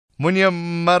Munya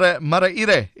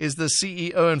Maraire is the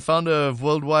CEO and founder of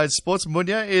Worldwide Sports.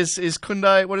 Munya, is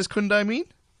Kundai, what does Kundai mean?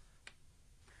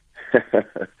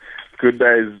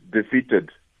 Kundai is defeated.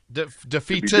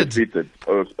 Defeated. Defeated.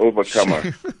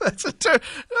 Overcomer. That's what a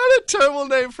terrible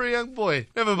name for a young boy.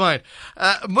 Never mind.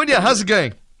 Munya, how's it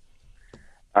going?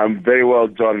 I'm very well,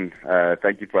 John.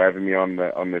 Thank you for having me on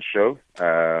the show.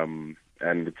 And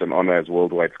it's an honor as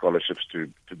Worldwide Scholarships to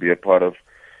be a part of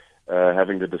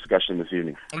having the discussion this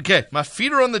evening. Okay, my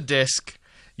feet are on the desk.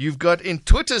 You've got in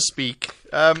Twitter speak.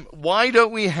 Why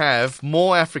don't we have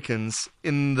more Africans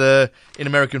in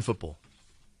American football?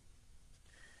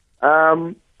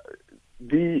 The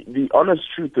honest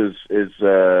truth is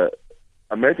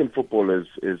American football is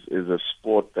a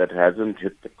sport that hasn't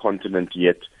hit the continent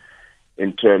yet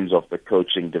in terms of the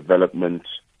coaching development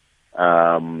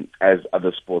as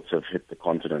other sports have hit the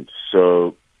continent.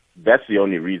 So that's the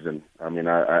only reason. I mean,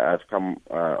 I've come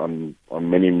on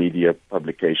many media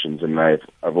publications, and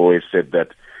I've always said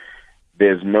that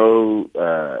there's no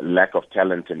lack of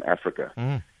talent in Africa.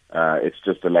 It's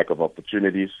just a lack of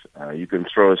opportunities. You can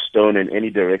throw a stone in any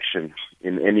direction,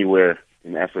 in anywhere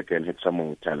in Africa, and hit someone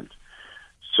with talent.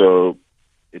 So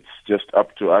it's just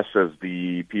up to us as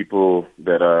the people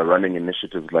that are running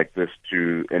initiatives like this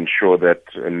to ensure that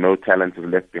no talent is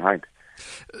left behind.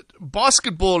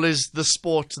 Basketball is the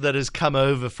sport that has come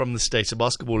over from the States.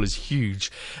 Basketball is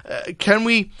huge. Can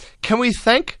we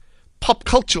thank pop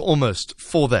culture almost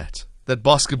for that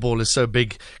basketball is so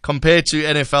big compared to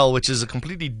NFL, which is a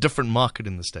completely different market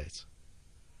in the States?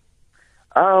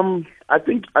 I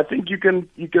think you can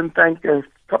thank a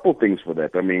couple things for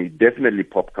that. I mean, definitely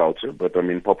pop culture, but I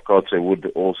mean, pop culture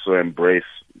would also embrace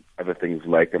other things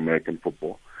like American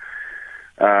football.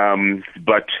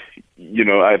 But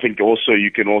I think also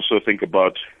you can also think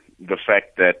about the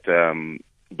fact that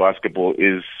basketball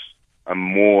is a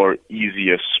more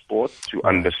easier sport to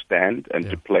understand and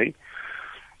to play.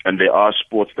 And there are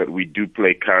sports that we do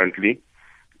play currently,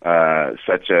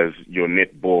 such as your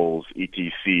netballs,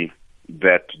 etc.,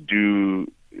 that do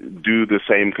the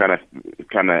same kind of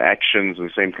actions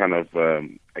and same kind of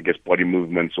body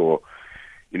movements, or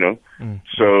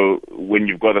So when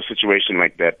you've got a situation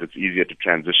like that, it's easier to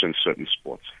transition certain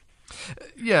sports.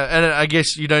 Yeah, and I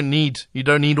guess you don't need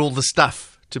all the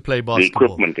stuff to play basketball. The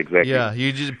equipment, exactly. Yeah,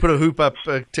 you just put a hoop up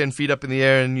 10 feet up in the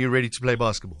air and you're ready to play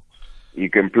basketball. You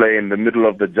can play in the middle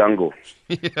of the jungle.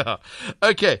 Yeah.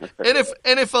 Okay.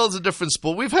 NFL's a different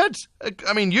sport. We've had,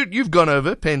 you've gone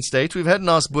over Penn State. We've had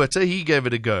Nas Buerta. He gave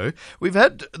it a go. We've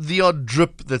had the odd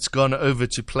drip that's gone over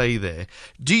to play there.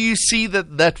 Do you see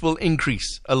that will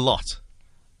increase a lot?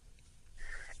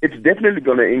 It's definitely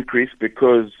going to increase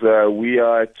because we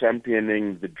are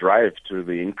championing the drive to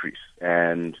the increase.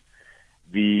 And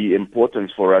the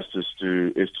importance for us is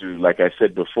to, like I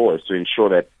said before, is to ensure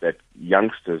that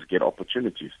youngsters get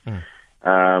opportunities,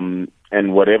 and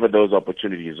whatever those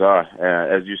opportunities are.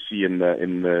 As you see in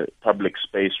the public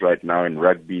space right now in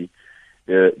rugby,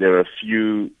 there are a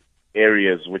few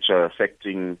areas which are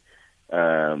affecting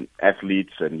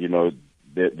athletes, and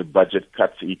the budget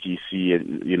cuts, etc.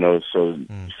 And so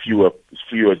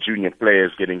fewer junior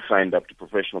players getting signed up to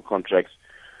professional contracts.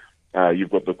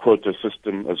 You've got the quota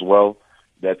system as well.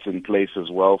 That's in place as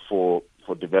well for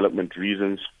development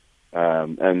reasons.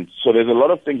 And so there's a lot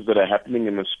of things that are happening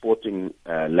in the sporting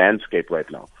landscape right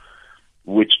now,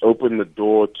 which open the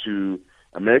door to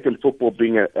American football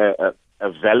being a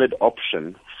valid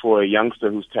option for a youngster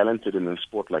who's talented in a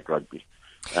sport like rugby.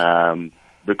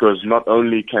 Because not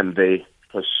only can they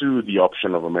pursue the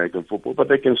option of American football, but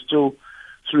they can still,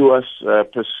 through us,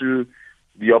 pursue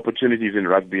the opportunities in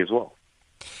rugby as well.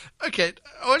 Okay,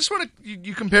 I just want to.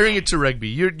 You're comparing it to rugby.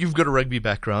 You've got a rugby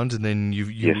background, and then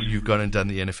you've gone and done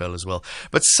the NFL as well.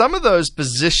 But some of those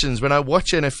positions, when I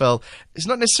watch NFL, it's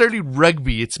not necessarily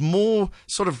rugby. It's more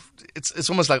sort of. It's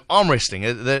almost like arm wrestling.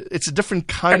 It's a different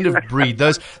kind of breed.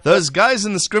 Those guys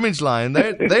in the scrimmage line,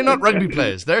 they're not rugby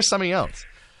players. They're something else.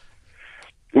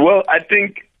 Well, I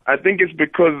think it's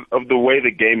because of the way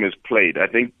the game is played. I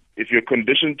think if you're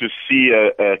conditioned to see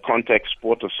a contact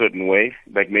sport a certain way,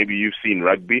 like maybe you've seen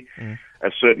rugby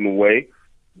a certain way,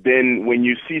 then when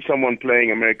you see someone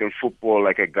playing American football,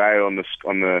 like a guy on the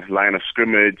line of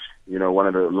scrimmage, one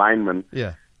of the linemen,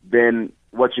 then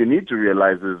what you need to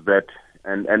realize is that,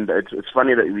 and it's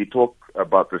funny that we talk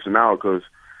about this now because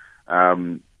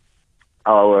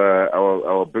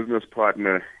our business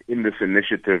partner in this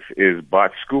initiative is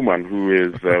Bart Schoeman, who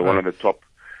is one of the top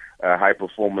high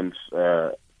performance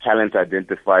talent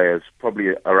identifiers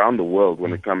probably around the world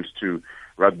when it comes to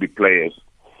rugby players.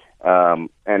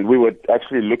 And we were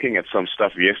actually looking at some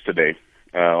stuff yesterday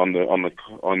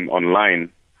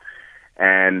online,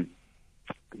 and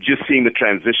just seeing the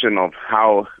transition of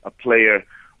how a player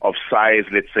of size,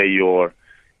 let's say your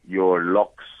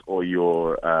locks or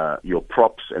your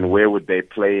props, and where would they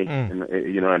play,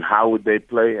 and how would they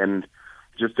play, and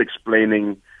just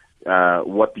explaining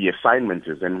what the assignment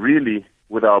is. And really,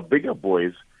 with our bigger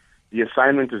boys, the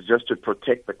assignment is just to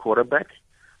protect the quarterback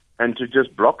and to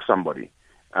just block somebody,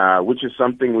 which is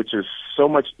something which is so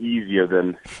much easier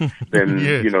than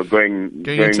yes. going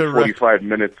 45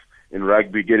 minutes in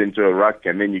rugby, get into a ruck,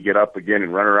 and then you get up again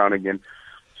and run around again.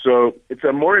 So it's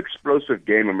a more explosive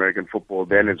game, American football,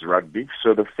 than is rugby.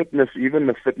 So the fitness, even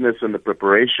the fitness and the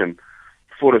preparation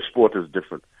for the sport is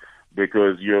different,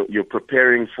 because you're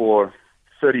preparing for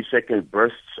 30-second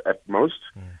bursts at most,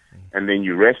 and then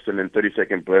you rest, and then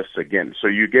 30-second bursts again. So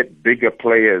you get bigger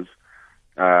players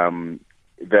that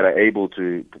are able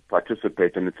to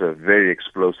participate, and it's a very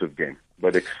explosive game,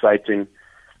 but exciting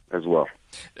as well.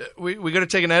 We're going to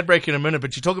take an ad break in a minute,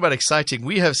 but you talk about exciting.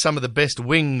 We have some of the best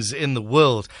wings in the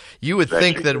world. You would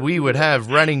think that we would have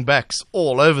running backs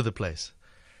all over the place.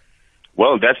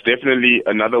 Well, that's definitely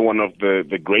another one of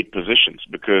the great positions,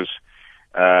 because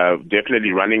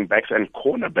definitely running backs and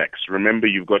cornerbacks. Remember,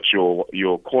 you've got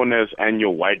your corners and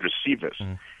your wide receivers.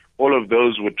 All of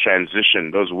those would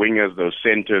transition. Those wingers, those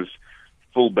centers,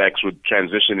 fullbacks would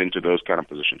transition into those kind of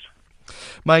positions.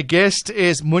 My guest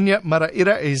is Munya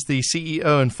Maraire, is the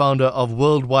CEO and founder of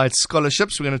Worldwide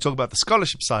Scholarships. We're going to talk about the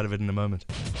scholarship side of it in a moment.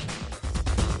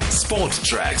 Sport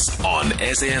Tracks on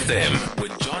SAFM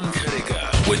with John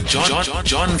Kariga.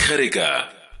 John Kariga.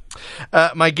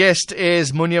 My guest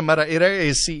is Munya Maraire,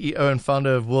 is CEO and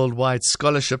founder of Worldwide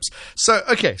Scholarships.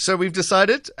 So we've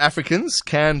decided Africans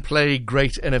can play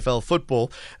great NFL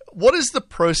football. What is the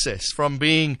process from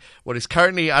being what is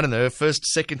currently, first,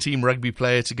 second team rugby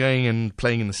player to going and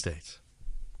playing in the States?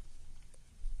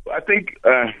 I think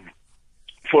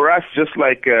for us, just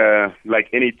like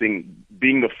anything,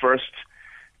 being the first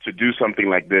to do something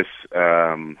like this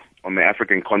on the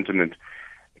African continent,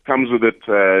 it comes with it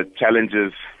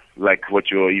challenges like what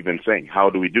you're even saying. How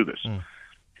do we do this?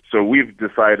 So we've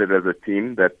decided as a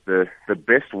team that the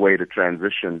best way to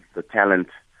transition the talent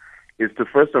is to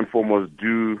first and foremost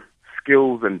do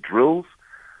skills and drills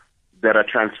that are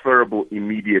transferable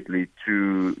immediately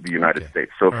to the United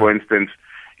States. So, for instance,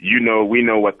 we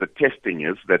know what the testing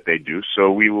is that they do,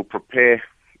 so we will prepare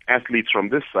athletes from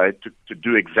this side to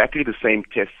do exactly the same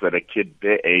tests that a kid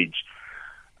their age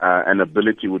and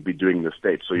ability would be doing in the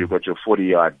States. So you've got your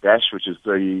 40-yard dash, which is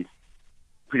pretty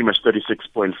much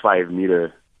 36.5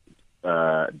 meter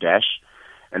dash,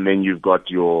 and then you've got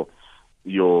your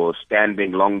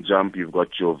standing long jump, you've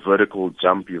got your vertical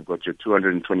jump, you've got your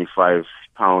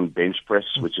 225-pound bench press,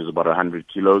 which is about 100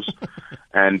 kilos,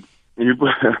 and you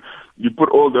put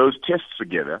all those tests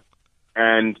together,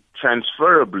 and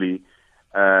transferably,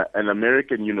 an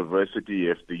American university,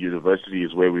 if the university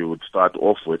is where we would start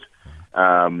off with,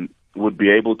 would be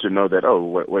able to know that,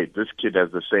 wait, this kid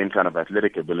has the same kind of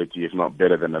athletic ability, if not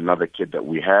better than another kid that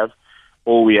we have.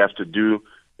 All we have to do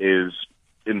is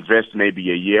invest maybe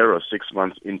a year or 6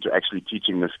 months into actually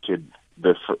teaching this kid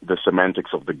the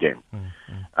semantics of the game,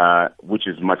 which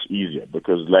is much easier,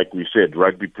 because like we said,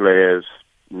 rugby players,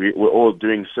 we're all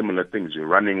doing similar things. You're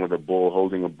running with a ball,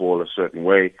 holding a ball a certain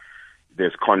way.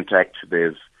 There's contact,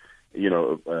 there's,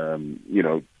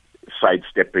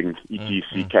 sidestepping,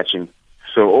 etc., catching.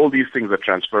 So all these things are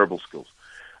transferable skills.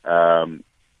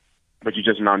 But you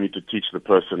just now need to teach the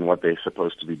person what they're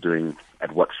supposed to be doing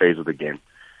at what phase of the game.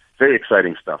 Very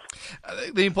exciting stuff.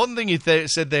 The important thing you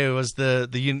said there was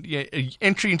the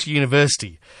entry into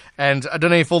university. And I don't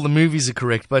know if all the movies are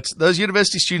correct, but those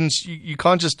university students, you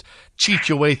can't just cheat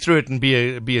your way through it and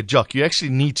be a jock. You actually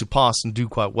need to pass and do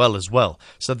quite well as well.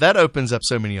 So that opens up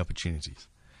so many opportunities.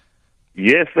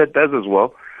 Yes, that does as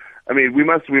well. I mean, we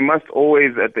must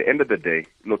always, at the end of the day,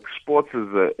 look, sports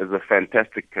is a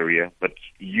fantastic career, but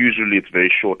usually it's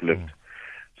very short-lived.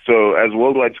 So as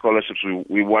Worldwide Scholarships,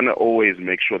 we want to always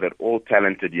make sure that all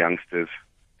talented youngsters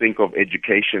think of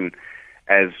education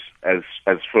as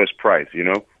first prize.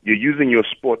 You're using your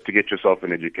sport to get yourself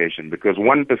an education, because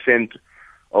 1%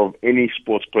 of any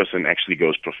sports person actually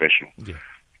goes professional. Yeah.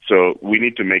 So we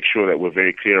need to make sure that we're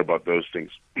very clear about those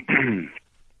things.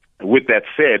 With that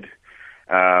said,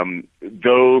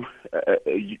 though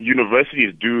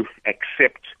universities do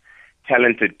accept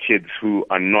talented kids who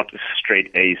are not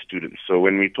straight A students. So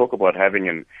when we talk about having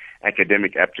an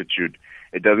academic aptitude,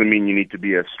 it doesn't mean you need to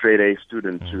be a straight A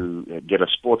student to get a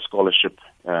sports scholarship.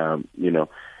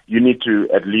 You need to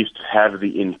at least have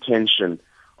the intention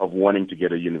of wanting to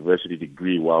get a university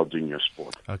degree while doing your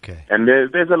sport. Okay. And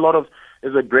there's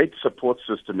a great support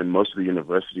system in most of the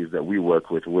universities that we work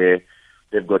with, where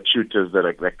they've got tutors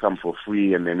that come for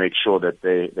free, and they make sure that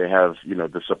they have,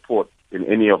 the support in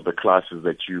any of the classes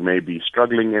that you may be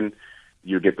struggling in.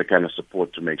 You get the kind of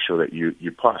support to make sure that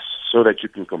you pass so that you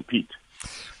can compete.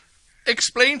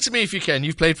 Explain to me if you can.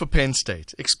 You've played for Penn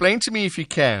State. Explain to me if you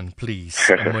can, please,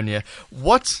 Munya,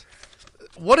 what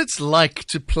it's like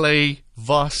to play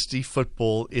varsity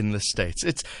football in the States.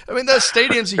 Those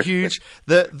stadiums are huge.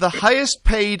 The highest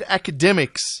paid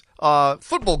academics are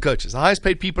football coaches. The highest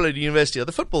paid people at the university are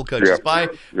the football coaches by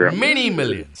many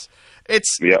millions.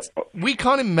 We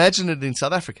can't imagine it in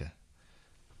South Africa.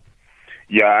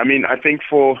 Yeah, I think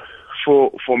for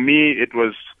me it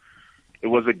was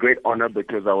a great honor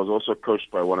because I was also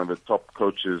coached by one of the top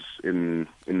coaches in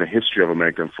the history of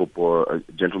American football, a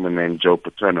gentleman named Joe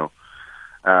Paterno.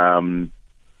 And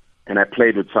I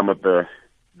played with some of the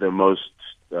most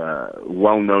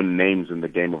well-known names in the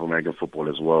game of American football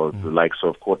as well, the likes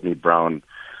of Courtney Brown,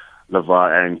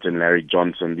 LeVar Arrington, Larry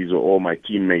Johnson. These are all my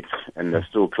teammates, and they're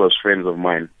still close friends of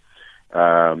mine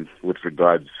with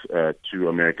regards to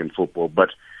American football. But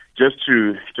just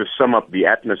to sum up the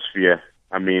atmosphere,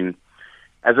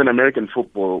 as an American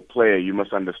football player, you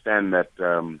must understand that,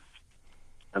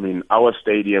 our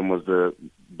stadium was the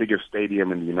biggest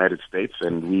stadium in the United States,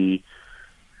 and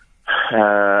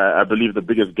I believe the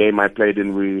biggest game I played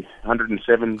in,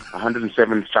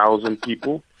 107,000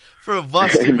 people for a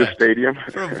varsity in the stadium.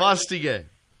 For a varsity game.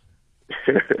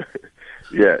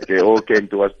 Yeah, they all came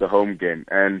to us the home game,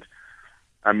 and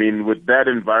with that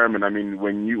environment,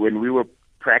 when we were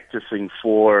practicing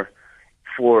for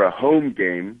a home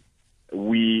game,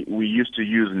 we used to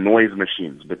use noise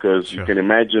machines because you can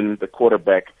imagine the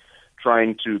quarterback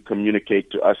trying to communicate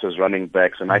to us as running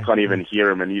backs, and I can't even hear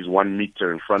him, and he's 1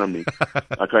 meter in front of me.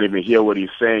 I can't even hear what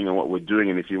he's saying and what we're doing,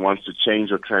 and if he wants to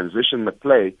change or transition the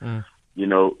play,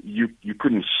 you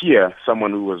couldn't hear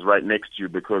someone who was right next to you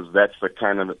because that's the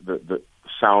kind of the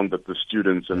sound that the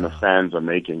students and the fans are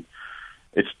making.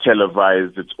 It's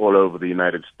televised. It's all over the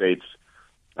United States.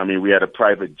 We had a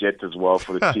private jet as well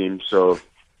for the team, so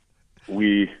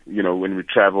when we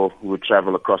travel, we would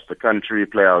travel across the country,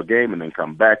 play our game, and then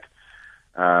come back.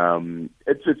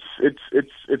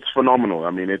 It's phenomenal.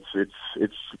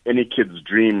 It's any kid's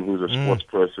dream who's a sports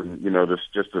person. This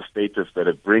just the status that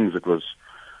it brings. It was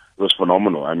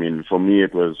phenomenal. For me,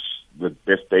 it was the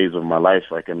best days of my life.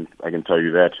 I can tell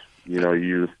you that.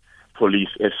 You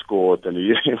police escort, and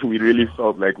we really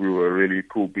felt like we were really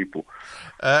cool people.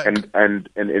 And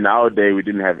in our day, we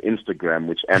didn't have Instagram,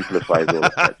 which amplifies all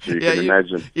of that. So you can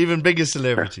imagine. Even bigger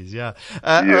celebrities, yeah.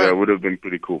 It would have been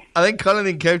pretty cool. I think Colin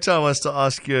in Cape Town wants to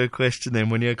ask you a question then.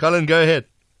 Colin, go ahead.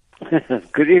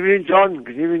 Good evening, John.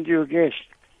 Good evening to your guest.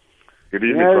 Good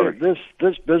evening, Colin. This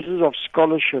business of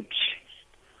scholarships,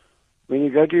 when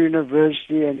you go to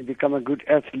university and you become a good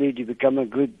athlete, you become a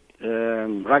good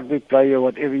rugby player,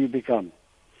 whatever you become,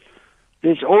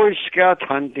 there's always scout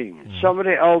hunting.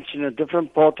 Somebody else in a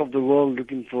different part of the world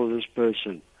looking for this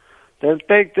person. They'll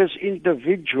take this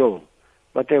individual,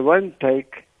 but they won't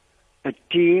take a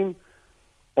team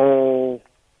or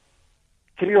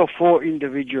 3 or 4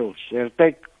 individuals.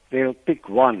 They'll pick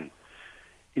one.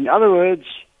 In other words,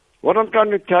 what I'm trying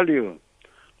to tell you,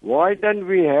 why don't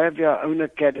we have our own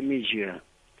academies here?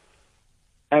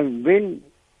 And when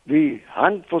we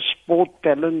hunt for sport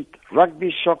talent,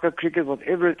 rugby, soccer, cricket,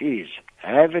 whatever it is,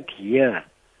 have it here.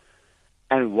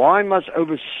 And why must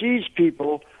overseas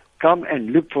people come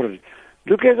and look for it?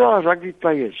 Look at our rugby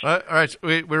players. All right.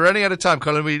 We're running out of time,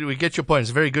 Colin. We get your point.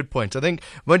 It's a very good point. I think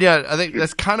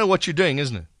that's kind of what you're doing,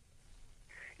 isn't it?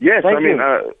 Yes,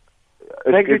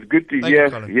 it's good to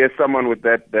hear someone with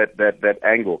that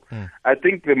angle. I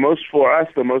think for us,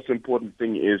 the most important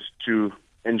thing is to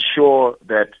ensure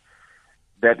that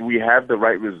we have the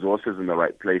right resources in the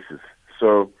right places.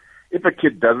 So if a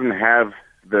kid doesn't have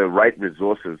the right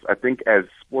resources, I think as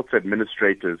sports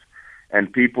administrators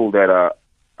and people that are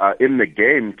in the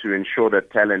game to ensure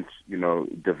that talent,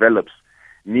 develops,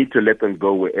 need to let them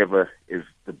go wherever is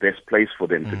the best place for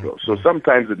them to go. So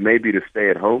sometimes it may be to stay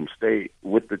at home, stay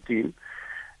with the team.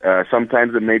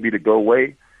 Sometimes it may be to go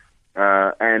away.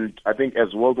 And I think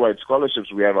as worldwide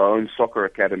scholarships, we have our own soccer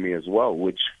academy as well,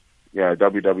 which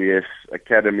WWS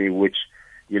Academy, which,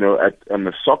 on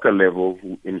the soccer level,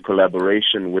 in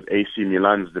collaboration with AC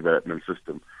Milan's development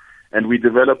system. And we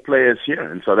develop players here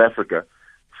in South Africa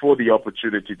for the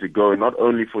opportunity to go, not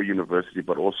only for university,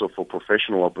 but also for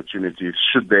professional opportunities,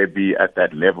 should they be at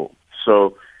that level.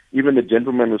 So even the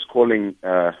gentleman who's calling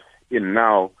in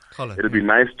now, Colin, it'll be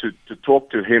nice to talk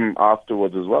to him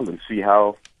afterwards as well and see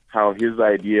how his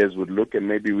ideas would look, and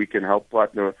maybe we can help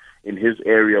partner in his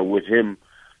area with him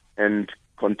and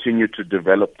continue to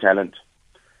develop talent.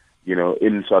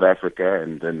 in South Africa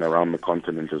and then around the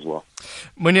continent as well.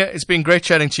 Munya, it's been great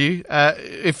chatting to you.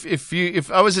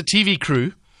 If I was a TV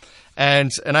crew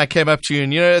and I came up to you,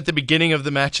 and at the beginning of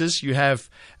the matches, you have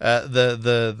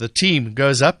the team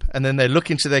goes up and then they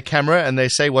look into their camera and they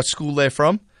say what school they're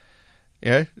from,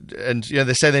 and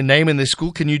they say their name and their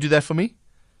school. Can you do that for me?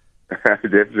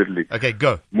 Definitely. Okay,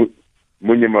 go.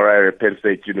 Munya Maraire, Penn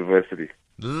State University.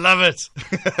 Love it.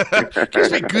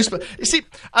 Gives me goosebumps. You see,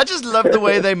 I just love the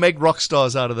way they make rock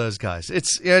stars out of those guys.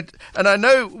 It's and I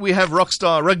know we have rock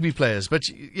star rugby players, but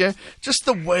just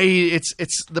the way it's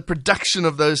the production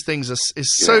of those things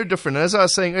is so different. And as I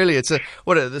was saying earlier,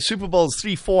 the Super Bowl's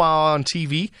 3-4 hour on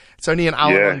TV. It's only an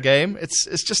hour long game.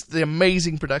 It's just the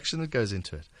amazing production that goes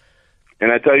into it.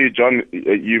 And I tell you, John,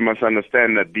 you must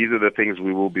understand that these are the things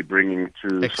we will be bringing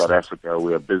to South Africa.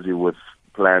 We are busy with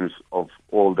plans of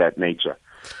all that nature.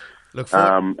 Look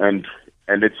forward.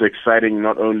 And it's exciting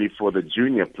not only for the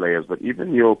junior players, but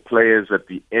even your players at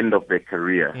the end of their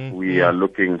career. We are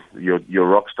looking, your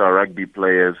rockstar rugby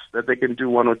players, that they can do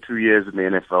 1 or 2 years in the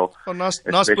NFL. Oh,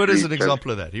 Nasbud is an example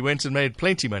of that. He went and made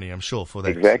plenty money, I'm sure, for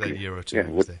that year or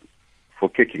two. For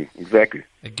kicking, exactly.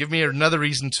 Give me another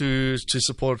reason to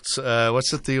support,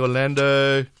 what's it, the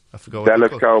Orlando, I forgot what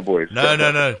Dallas Cowboys.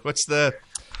 No. What's the,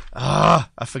 I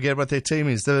forget what their team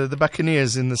is. The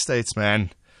Buccaneers in the States, man.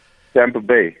 Tampa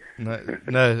Bay. No.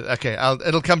 Okay,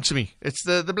 it'll come to me. It's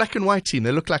the black and white team.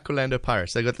 They look like Orlando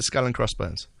Pirates. They got the skull and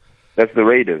crossbones. That's the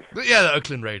Raiders. Yeah, the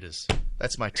Oakland Raiders.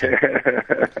 That's my team.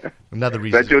 Another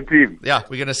reason. That's your team. Yeah,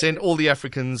 we're going to send all the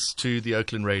Africans to the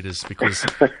Oakland Raiders because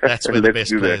that's where the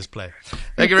best players play.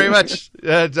 Thank you very much.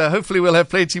 Hopefully we'll have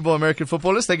plenty more American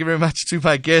footballers. Thank you very much to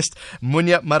my guest.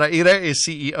 Munya Maraire is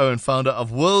CEO and founder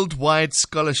of Worldwide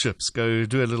Scholarships. Go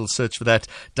do a little search for that.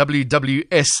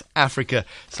 WWS Africa.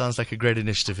 Sounds like a great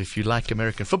initiative if you like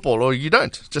American football, or you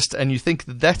don't, and you think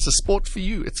that that's a sport for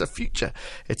you. It's a future.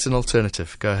 It's an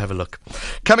alternative. Go have a look.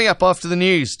 Coming up after the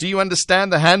news, do you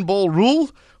understand the handball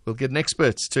rule? We'll get an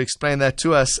expert to explain that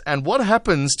to us. And what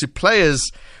happens to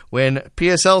players when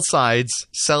PSL sides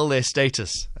sell their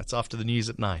status? That's after the news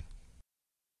at 9.